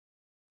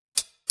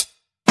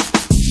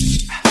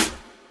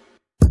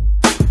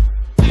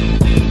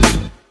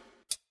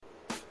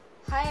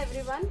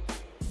everyone.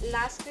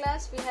 Last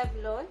class we have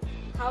learned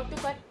how to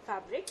cut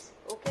fabrics.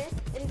 Okay,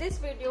 in this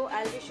video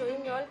I'll be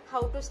showing you all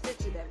how to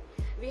stitch them.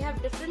 We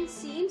have different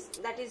seams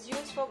that is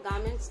used for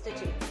garment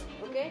stitching.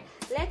 Okay,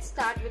 let's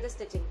start with the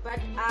stitching, but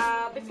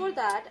before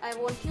that I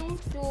want you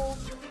to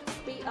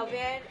be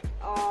aware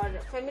or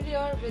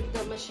familiar with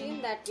the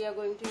machine that we are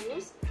going to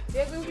use. We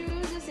are going to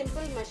use a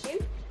simple machine,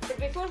 but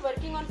before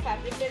working on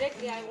fabric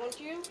directly I want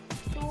you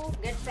to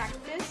get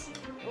practice,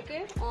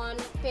 okay, on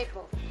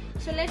paper.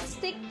 So let's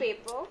take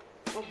paper,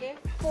 okay,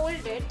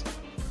 fold it,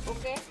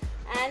 okay,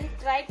 and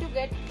try to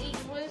get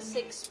equal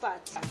 6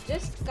 parts.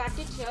 Just cut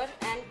it here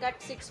and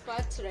cut 6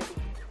 parts ready.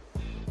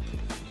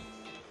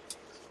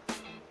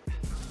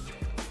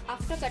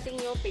 After cutting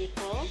your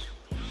paper,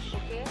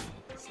 okay,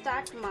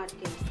 start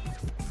marking.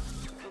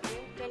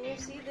 Okay, can you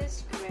see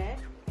this square?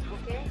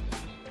 Okay,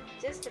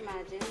 just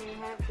imagine you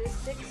have these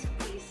 6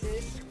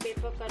 pieces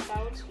paper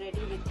cutouts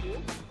ready with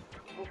you.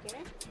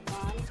 Okay,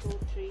 1, 2,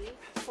 3,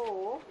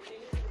 4,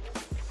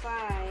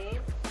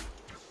 5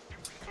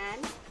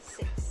 and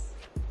 6.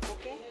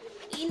 Okay,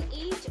 in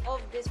each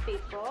of this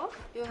paper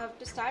you have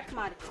to start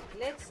marking.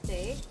 Let's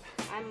say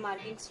I'm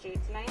marking straight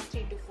line,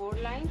 3 to 4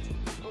 lines.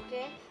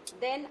 Okay,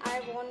 then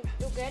I want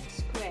to get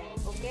square.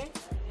 Okay,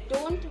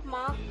 don't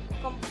mark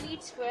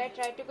complete square,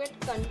 try to get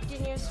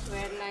continuous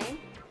square line,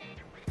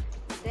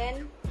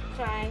 then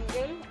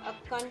triangle, a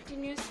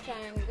continuous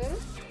triangle,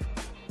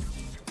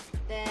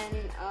 then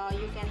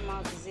you can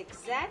mark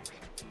zigzag,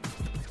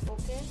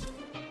 okay,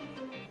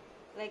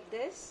 like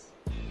this.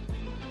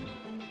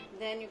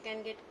 Then you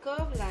can get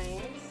curve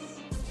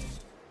lines,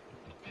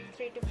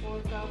 3 to 4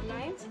 curve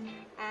lines,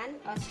 and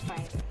a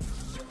spiral.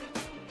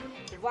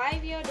 Why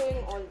we are doing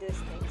all these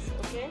things?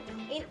 Okay,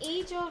 in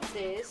each of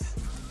this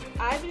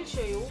I will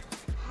show you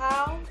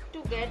how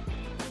to get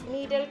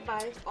needle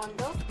punch on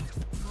the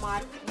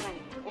marked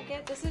line.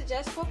 Okay, this is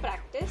just for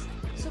practice.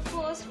 So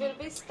first we'll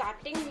be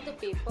starting with the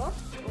paper.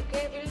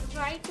 Okay, we'll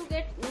try to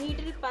get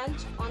needle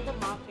punch on the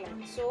mark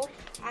line. So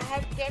I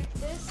have kept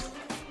this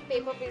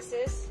paper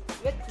pieces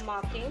with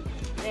marking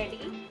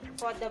ready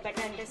for the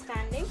better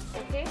understanding.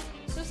 Okay,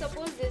 so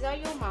suppose these are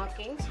your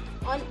markings.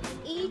 On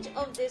each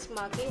of this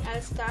marking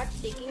I'll start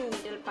taking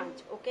needle punch.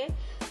 Okay,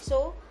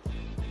 so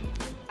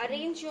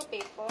arrange your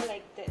paper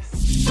like this.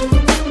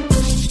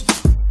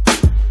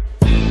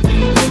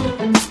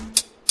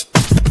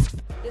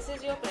 This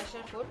is your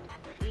pressure foot.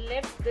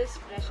 Lift this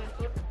pressure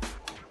foot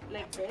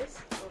like this.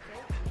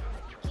 Okay,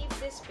 keep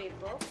this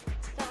paper,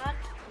 start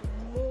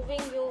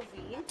moving your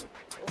wheel,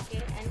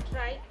 okay, and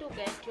try to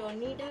get your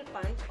needle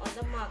punch on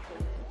the marker.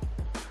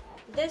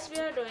 This we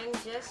are doing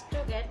just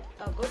to get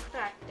a good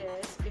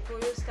practice before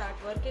you start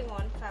working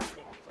on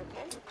fabric.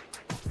 Okay,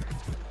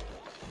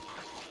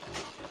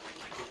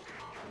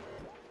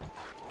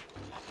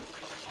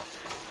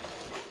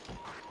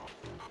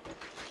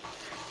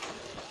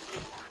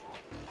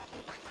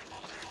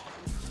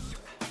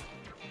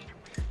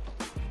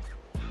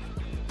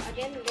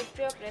 again lift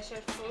your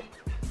pressure foot,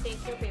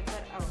 take your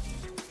paper out.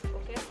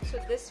 Okay, so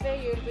this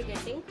way you will be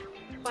getting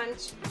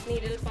punch,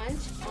 needle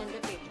punch on the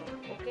paper.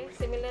 Okay,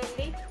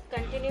 similarly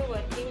continue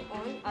working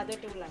on other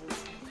 2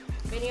 lines.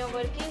 When you are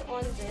working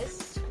on this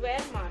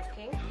square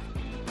marking,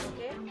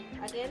 okay,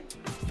 again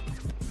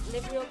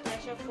lift your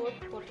pressure foot,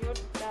 put your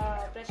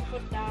pressure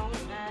foot down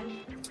and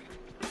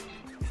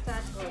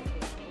start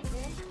working.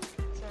 Okay,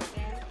 so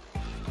again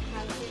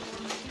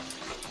continue.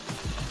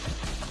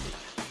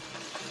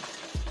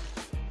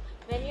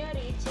 When you are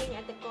reaching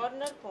at the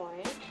corner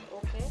point,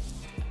 okay,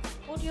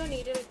 put your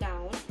needle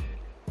down,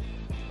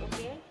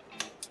 okay,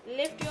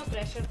 lift your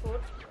pressure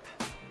foot,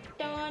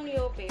 turn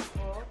your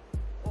paper,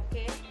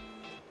 okay,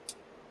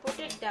 put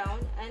it down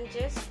and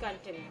just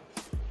continue.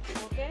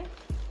 Okay,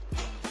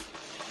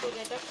 to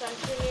get a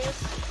continuous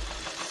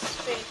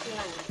straight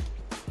line.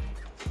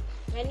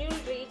 When you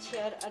reach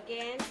here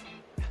again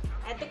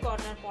at the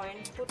corner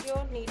point, put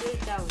your needle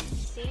down.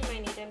 See, my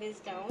needle is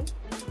down.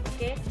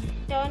 Okay,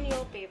 turn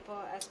your paper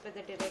as per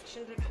the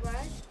direction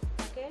required.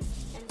 Okay,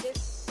 and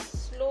just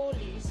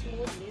slowly,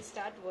 smoothly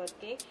start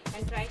working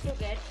and try to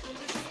get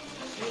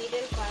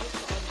needle punch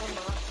on the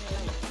mark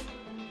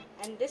line.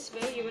 And this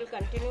way you will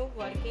continue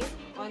working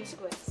on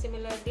square.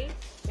 Similarly,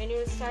 when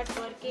you start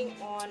working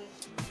on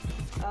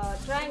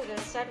triangle,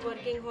 start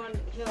working on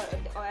here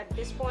or at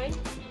this point.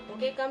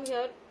 Okay, come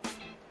here.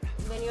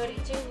 When you are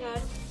reaching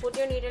here, put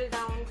your needle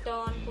down,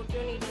 turn, put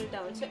your needle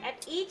down. So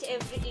at each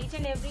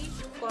and every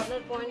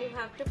corner point you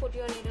have to put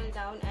your needle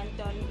down and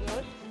turn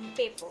your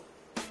paper.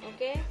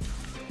 Okay,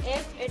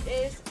 if it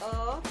is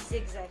a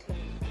zigzag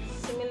line.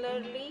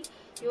 Similarly,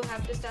 you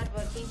have to start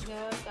working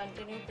here,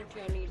 continue, put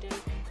your needle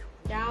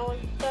down,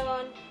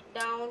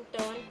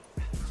 turn.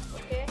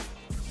 Okay,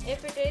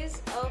 if it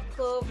is a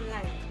curve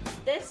line,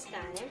 this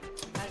time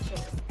I'll show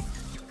you.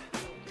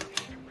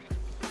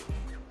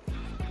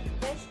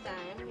 This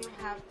time you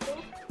have to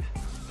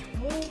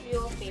move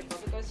your paper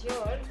because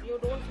here you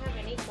don't have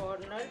any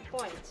corner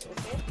points.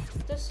 Okay,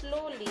 so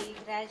slowly,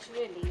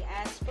 gradually,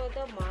 as per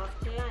the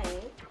marked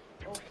line,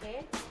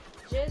 okay,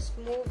 just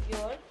move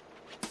your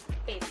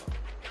paper.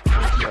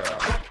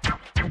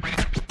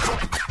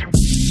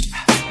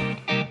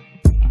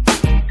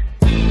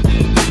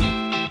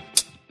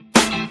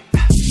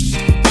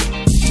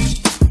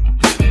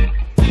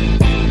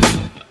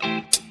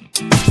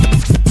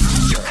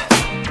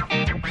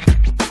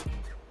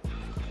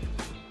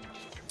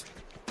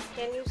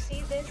 Can you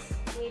see this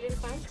needle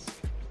punch?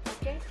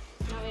 Okay.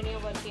 Now when you're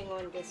working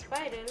on this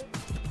spiral,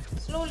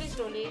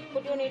 slowly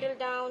put your needle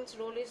down,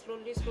 slowly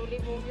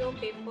move your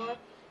paper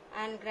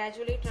and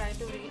gradually try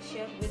to reach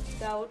here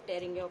without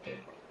tearing your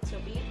paper. So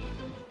be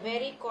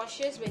very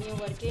cautious when you're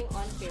working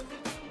on paper.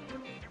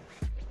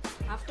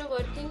 After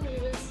working, we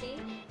will see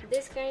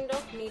this kind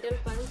of needle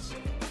punch,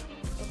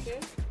 okay,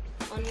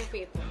 on your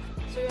paper.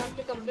 So you have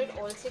to complete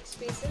all 6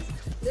 pieces.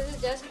 This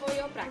is just for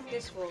your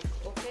practice work,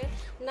 okay.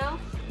 Now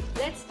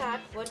let's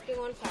start working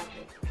on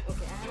fabric.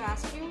 Okay, I have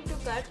asked you to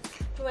cut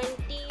 20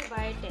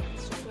 by 10.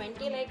 So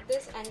 20 like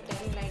this and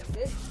 10 like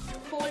this.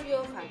 Fold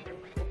your fabric.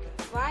 Okay.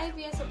 Why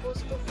we are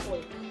supposed to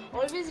fold?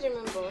 Always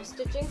remember,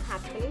 stitching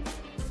happens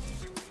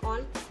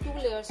on 2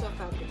 layers of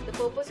fabric. The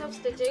purpose of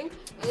stitching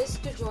is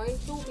to join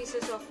 2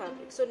 pieces of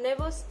fabric. So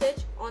never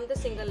stitch on the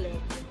single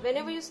layer.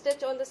 Whenever you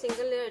stitch on the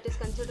single layer, it is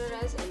considered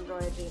as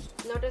embroidery,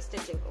 not a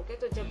stitching. Okay,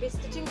 so जब भी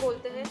stitching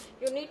बोलते हैं,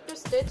 you need to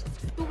stitch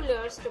 2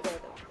 layers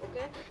together.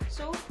 Okay,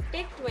 so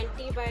take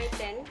 20 by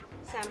 10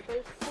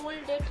 sample,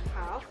 fold it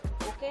half.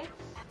 Okay,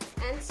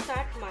 and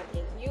start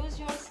marking. Use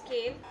your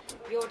scale,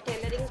 your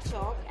tailoring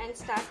chalk, and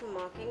start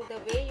marking the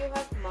way you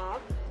have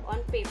marked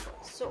on paper.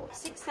 So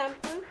 6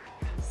 sample,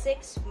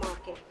 6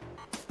 marking.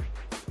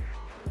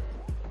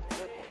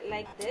 Okay,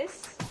 like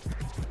this.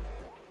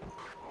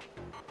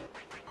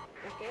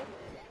 Okay,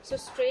 so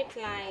straight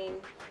line,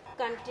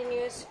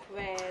 continuous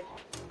square,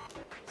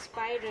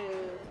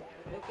 spiral.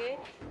 Okay,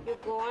 you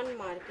go on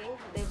marking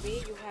the way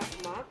you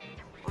have marked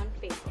on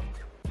paper.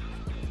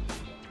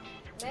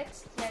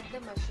 Let's thread the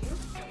machine.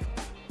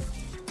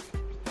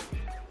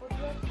 Put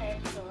your thread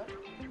here.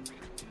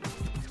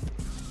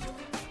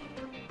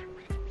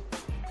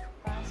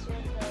 Pass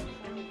your thread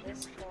from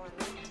this point.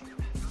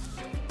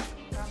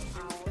 Come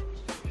out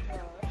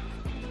here.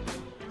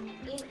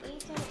 In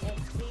each and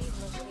every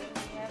machine,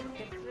 we have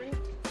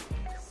different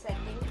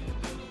setting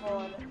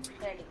for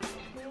threading.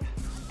 Okay?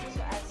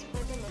 So as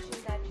per the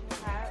machine that you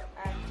have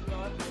at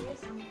your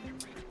place, you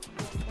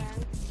can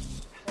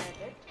thread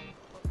it.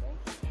 Okay?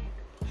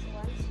 So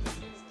once this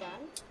is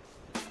done,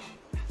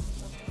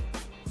 okay,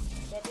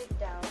 get it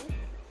down.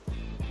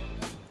 Okay.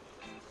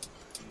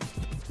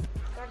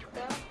 Cut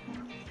the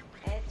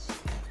edge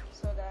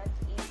so that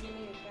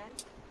easily you can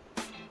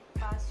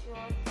pass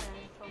your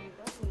thread from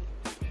the needle.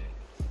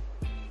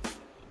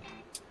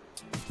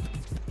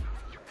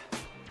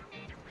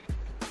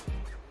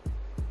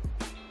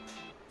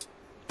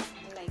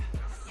 Like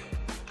this.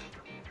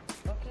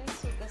 Okay,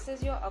 so this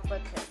is your upper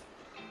thread.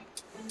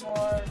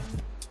 For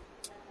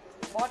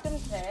bottom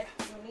thread,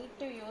 you need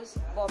to use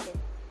bobbin.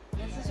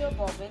 This is your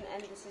bobbin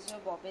and this is your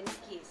bobbin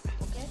case.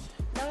 Okay.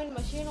 Now in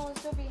machine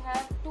also we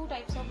have 2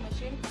 types of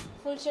machine: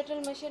 full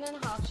shuttle machine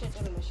and half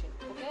shuttle machine.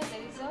 Okay.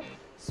 There is a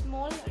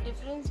small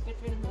difference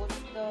between both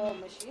the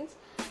machines.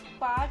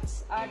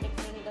 Parts are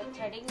different. The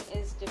threading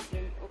is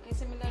different. Okay.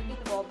 Similarly,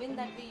 the bobbin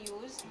that we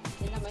use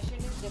in the machine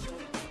is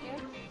different. Okay.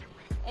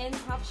 In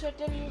half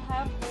shuttle you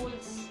have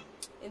holes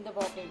in the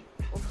bobbin.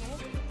 Okay.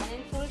 And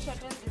in full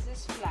shuttle this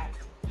is flat.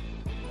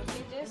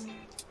 Okay, just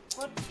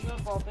put your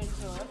bobbin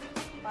here,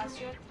 pass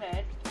your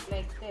thread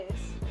like this.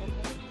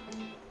 Okay,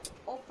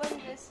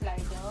 open this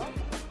slider.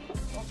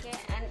 Okay,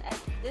 and at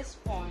this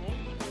point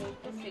you need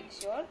to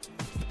fix your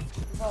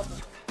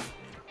bobbin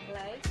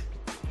like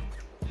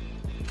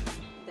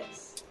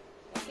this.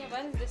 Okay,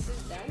 once this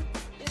is done,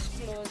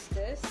 just close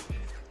this.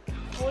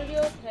 Hold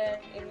your thread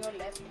in your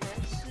left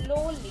hand.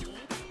 Slowly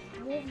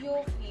move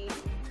your feet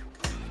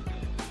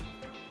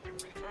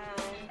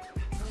and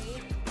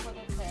wait for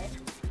the thread.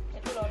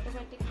 It will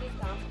automatically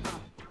come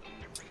up.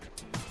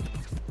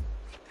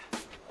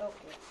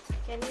 Okay,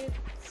 can you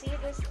see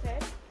this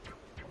thread?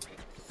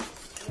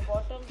 The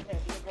bottom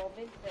thread, your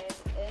bobbin thread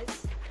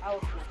is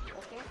out now.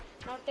 Okay,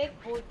 now take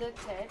both the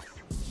threads,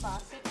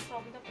 pass it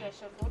from the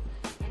pressure foot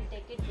and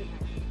take it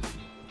behind.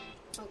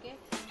 Okay,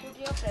 put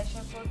your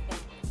pressure foot down.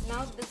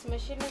 Now this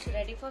machine is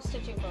ready for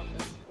stitching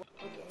purpose.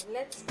 Okay,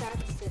 let's start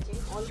stitching.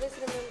 Always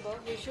remember,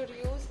 you should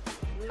use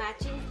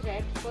matching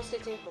thread for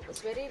stitching purpose.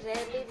 Very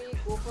rarely we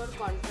go for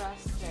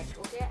contrast thread.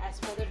 Okay, as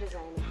per the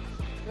designer.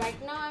 Right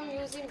now I am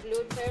using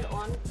blue thread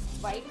on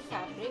white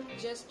fabric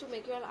just to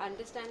make you all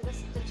understand the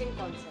stitching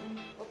concept.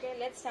 Okay,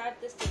 let's start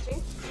the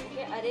stitching.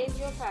 Okay, arrange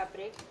your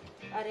fabric,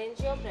 arrange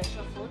your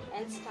pressure foot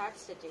and start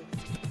stitching.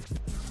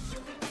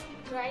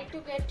 Try to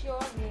get your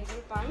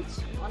needle punch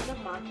on the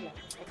mark line.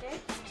 Okay,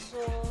 so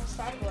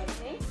start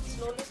working.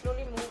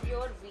 Slowly move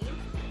your wheel.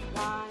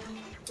 1,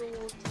 2,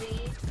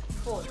 3,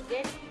 4.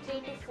 Get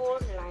 3 to 4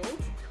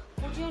 lines.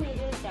 Put your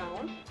needle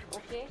down.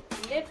 Okay,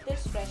 lift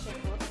this pressure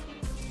foot.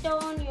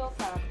 Turn your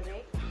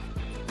fabric.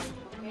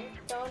 Okay,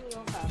 turn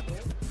your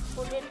fabric.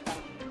 Put it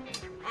down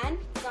and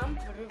come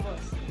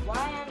reverse. Why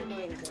I am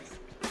doing this?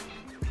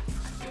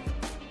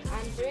 I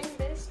am doing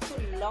this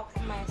to lock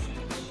my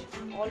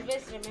stitch.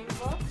 always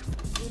remember,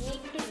 you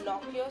need to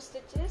lock your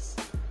stitches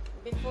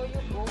before you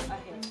go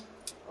ahead.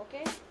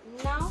 Okay,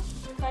 now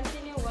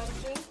continue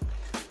working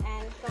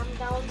and come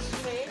down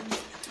straight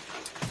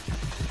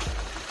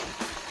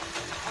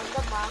on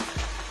the mark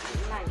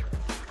line.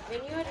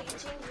 When you are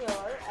reaching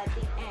here at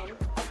the end,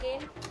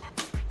 again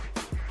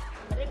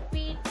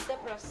repeat the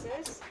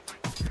process.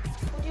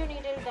 Put your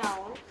needle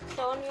down,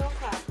 turn your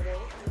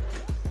fabric,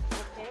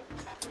 okay,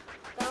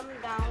 come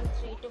down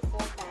 3 to 4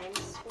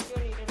 times, put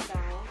your needle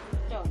down,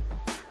 turn.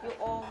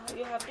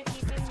 You have to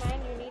keep in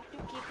mind, you need to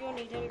keep your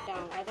needle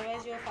down,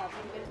 otherwise your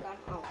fabric will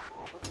come out,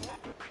 okay,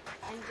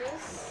 and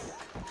just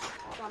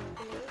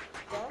complete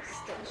the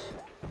stitch.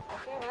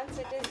 Okay, once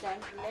it is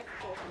done,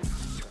 lift it,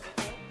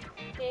 okay,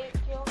 take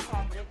your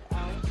fabric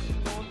out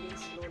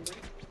slowly,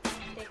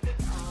 take it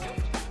out.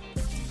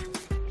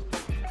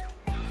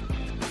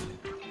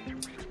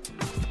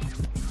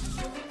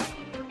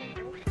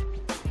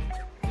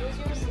 Use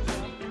your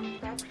scissor,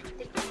 cut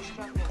the extra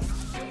part.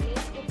 You need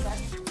to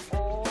cut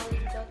all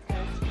the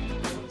threads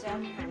which are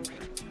hanging.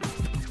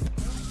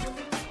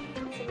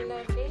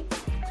 Similarly,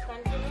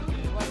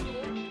 continue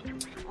working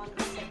on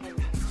the second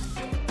one.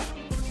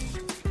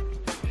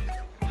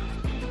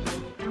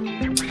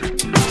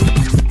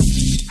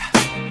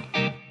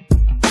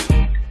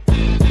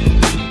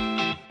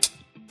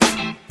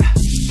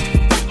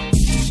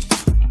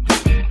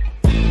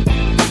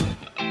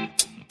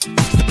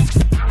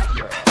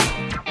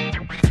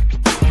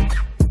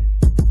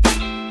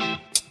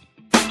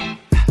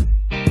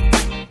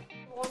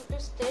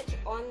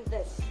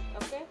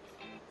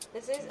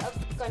 This is a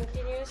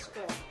continuous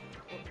square.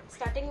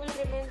 Starting will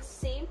remain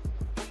same.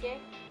 Okay,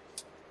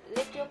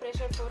 lift your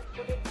pressure foot,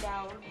 put it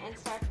down and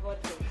start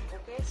working.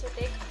 Okay, so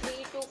take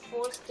 3 to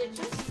 4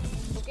 stitches.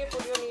 Okay,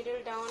 put your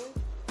needle down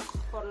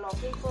for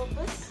locking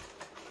purpose.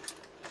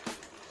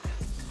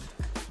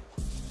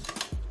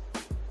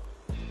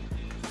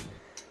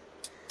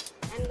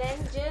 And then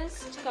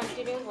just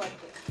continue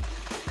working.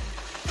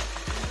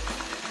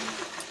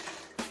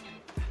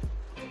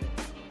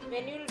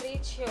 When you will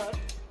reach here,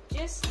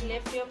 just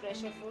lift your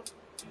pressure foot,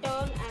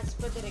 turn as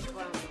per the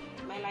requirement.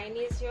 My line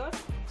is here,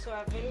 so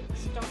I will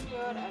stop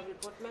here, I will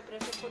put my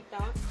pressure foot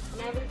down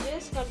and I will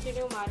just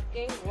continue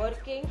marking,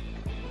 working,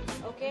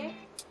 okay,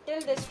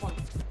 till this point.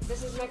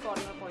 This is my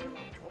corner point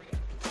now. Okay,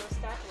 so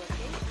start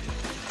working.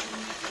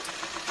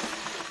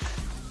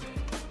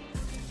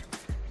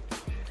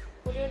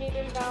 Put your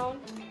needle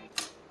down,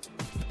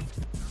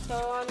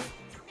 turn.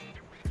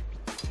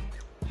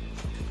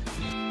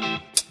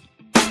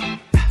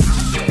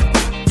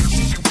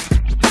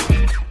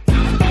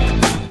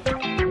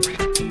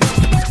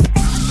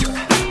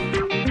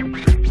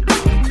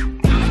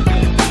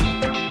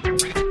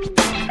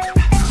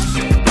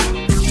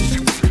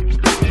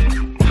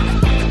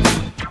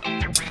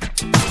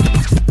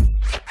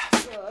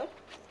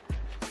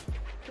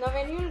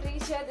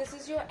 This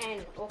is your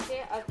end.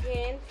 Okay,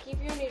 again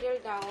keep your needle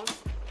down,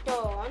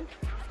 turn,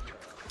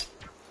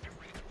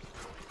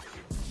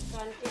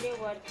 continue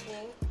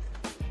working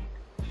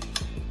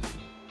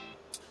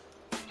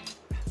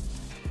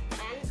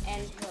and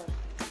end here.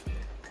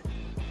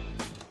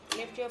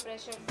 Lift your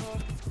pressure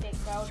foot,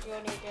 take out your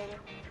needle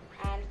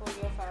and pull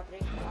your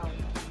fabric out.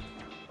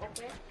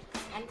 Okay,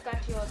 and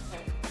cut your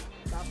thread.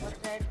 The upper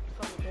thread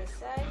from this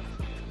side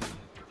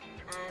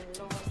and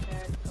lower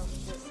thread from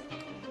this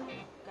side.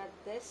 Cut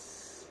this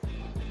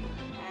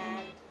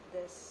and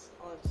this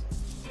also.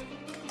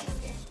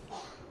 Okay,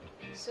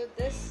 so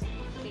this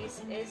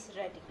piece is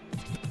ready.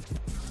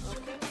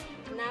 Okay,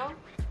 now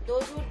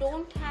those who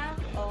don't have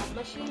a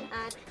machine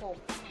at home,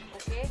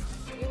 okay,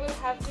 you will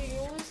have to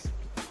use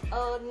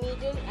a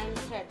needle and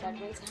thread, that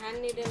means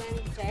hand needle and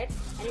thread,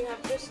 and you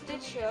have to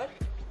stitch here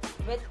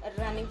with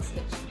a running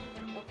stitch.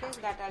 Okay,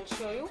 that I'll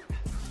show you.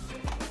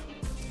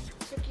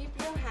 So keep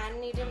your hand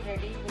needle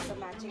ready with a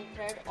matching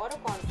thread or a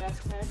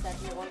contrast thread that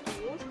you want to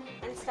use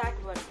and start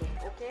working.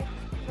 Okay,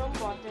 from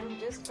bottom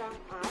just come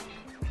up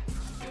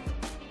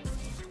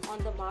on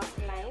the mark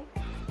line.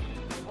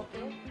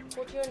 Okay,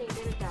 put your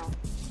needle down.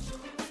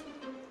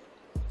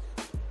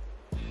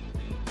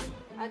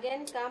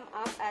 Again come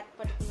up at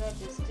particular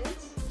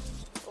distance.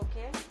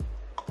 Okay,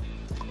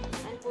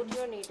 and put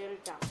your needle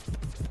down.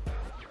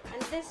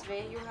 And this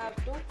way you have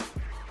to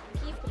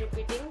keep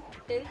repeating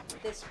till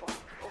this point.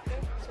 Okay,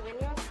 so when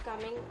you are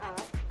coming up,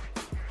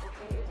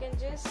 okay, you can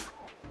just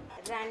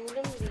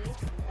randomly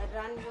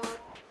run your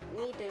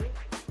needle,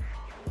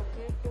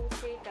 okay,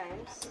 2-3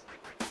 times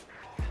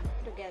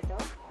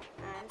together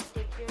and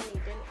take your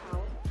needle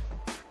out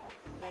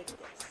like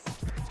this.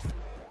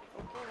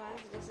 Okay,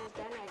 once this is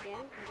done,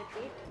 again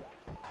repeat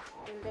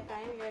till the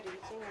time you are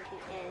reaching at the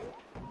end.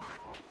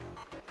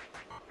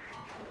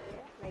 Okay,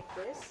 like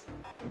this.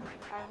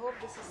 I hope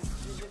this is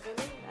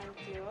visible and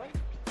clear.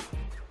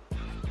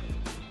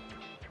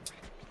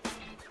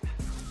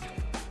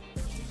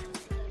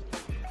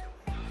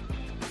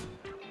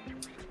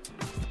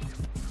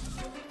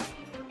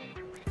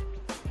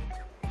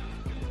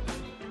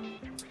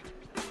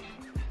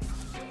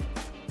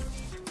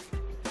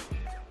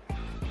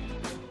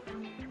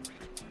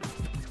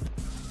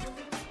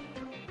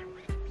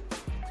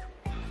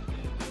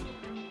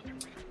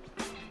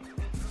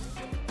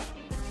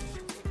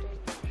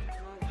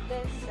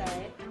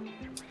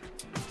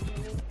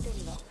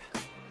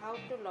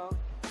 how to lock.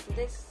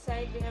 This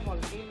side we have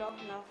already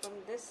locked. Now from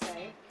this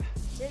side,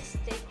 just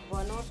take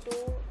 1 or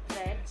 2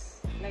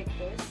 threads like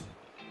this,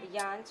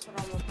 yarns from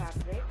a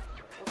fabric.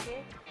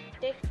 Okay,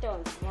 take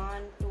turns,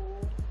 1, 2,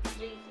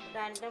 3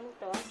 random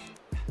turns.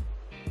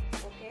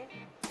 Okay,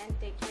 and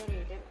take your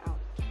needle out.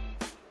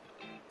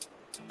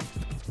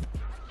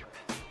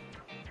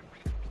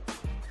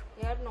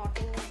 Here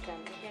knotting is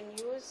done. You can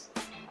use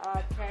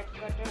a thread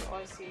cutter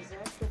or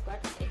scissor to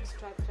cut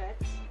extra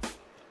threads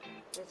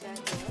which are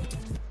here,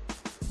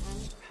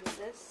 and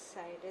this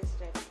side is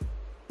ready.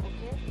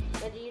 Okay,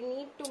 but you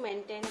need to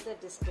maintain the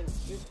distance.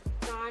 You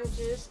can't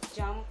just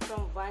jump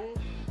from one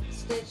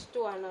stitch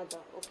to another.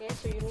 Okay,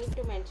 so you need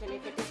to mention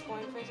if it is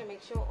 0.5, so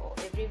make sure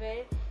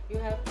everywhere you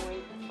have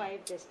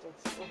 0.5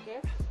 distance. Okay,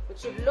 it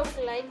should look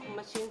like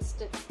machine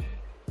stitch.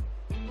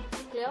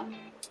 Clear?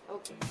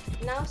 Okay,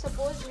 now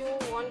suppose you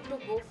want to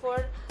go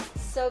for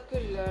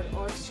circular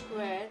or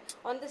square.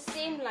 On the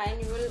same line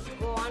you will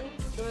go on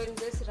doing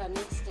this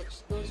running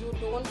stitch. Those who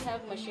don't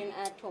have machine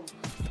at home,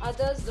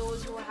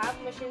 those who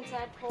have machines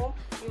at home,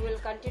 you will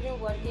continue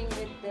working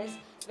with this.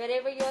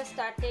 Wherever you are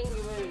starting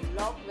you will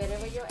lock,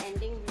 wherever you are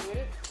ending you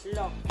will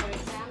lock. For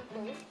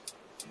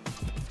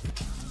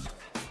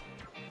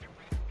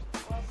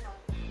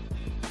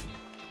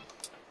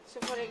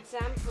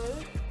example,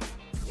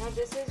 now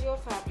this is your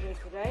fabric,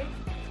 right?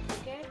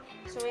 Okay,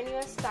 so when you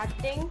are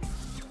starting,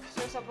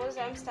 so suppose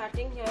I am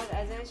starting here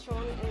as I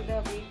shown in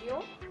the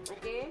video.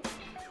 Okay,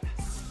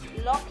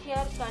 lock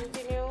here,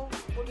 continue,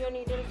 put your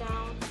needle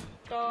down,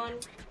 turn,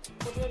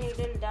 put your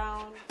needle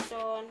down,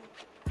 turn,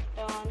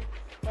 turn,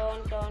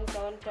 turn, turn,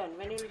 turn, turn.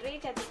 When you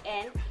reach at the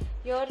end,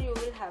 here you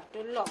will have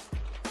to lock.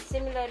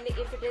 Similarly,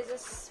 if it is a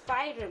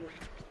spiral,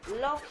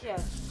 lock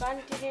here,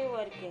 continue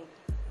working,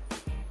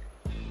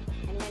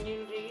 and when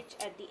you reach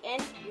at the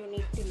end you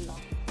need to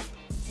lock.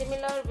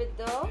 Similar with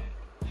the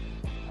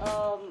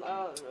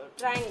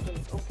triangle.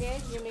 Okay,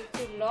 you need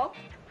to lock,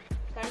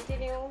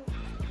 continue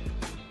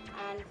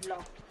and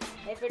lock.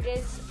 If it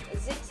is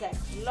zigzag,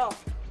 lock,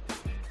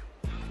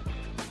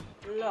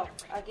 lock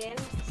again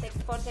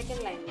for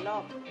second line,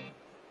 lock,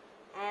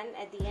 and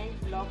at the end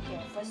lock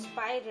here. For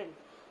spiral,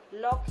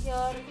 lock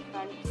here,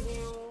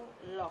 continue,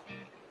 lock,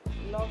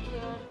 lock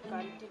here,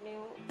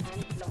 continue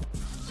and lock.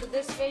 So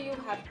this way you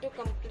have to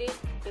complete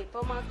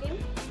paper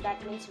marking,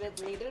 that means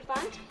with needle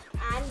punch,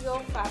 and your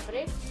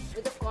fabric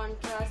with a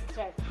contrast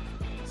thread.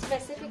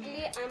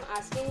 Specifically I am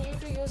asking you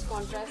to use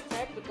contrast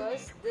thread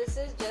because this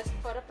is just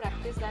for a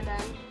practice that I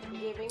am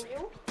giving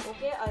you.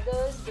 Okay,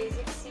 others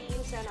basic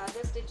seams and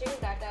other stitching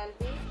that I will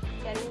be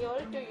telling you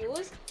all to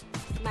use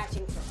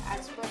matching thread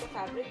as per the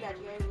fabric that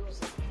you are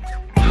using.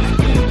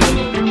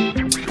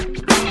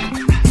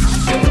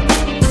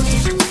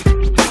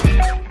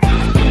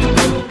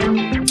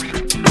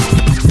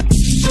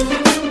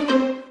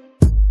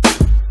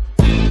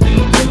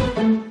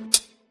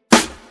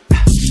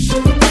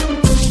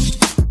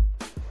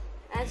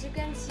 As you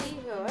can see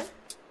here,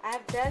 I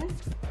have done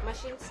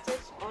machine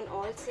stitch on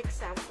all 6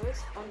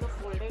 samples on the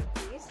folded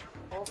piece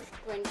of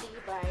 20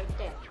 by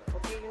 10.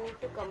 Okay, you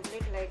need to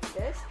complete like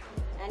this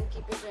and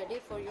keep it ready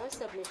for your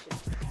submission.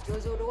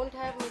 Those who don't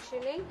have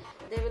machining,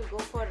 they will go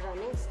for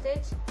running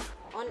stitch.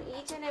 On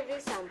each and every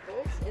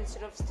samples,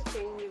 instead of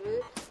stitching, you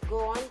will go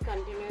on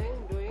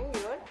continuing doing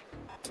your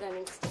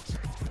running stitch.